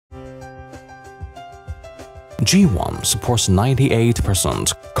G1 supports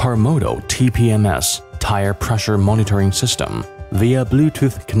 98% car model TPMS tire pressure monitoring system via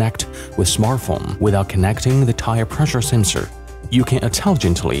Bluetooth connect with smartphone without connecting the tire pressure sensor. You can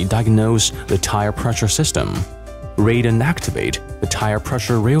intelligently diagnose the tire pressure system, read and activate the tire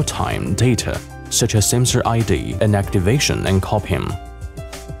pressure real-time data such as sensor ID and activation and copying.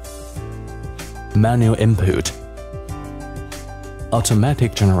 Manual input,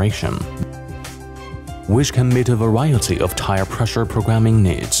 automatic generation, which can meet a variety of tire pressure programming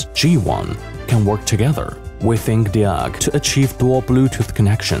needs. G1 can work together with ThinkDiag to achieve dual Bluetooth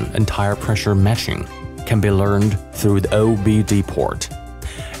connection, and tire pressure matching can be learned through the OBD port.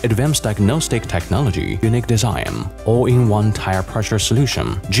 Advanced diagnostic technology, unique design, all-in-one tire pressure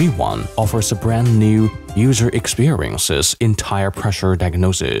solution, G1 offers a brand new user experiences in tire pressure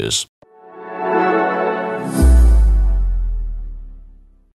diagnosis.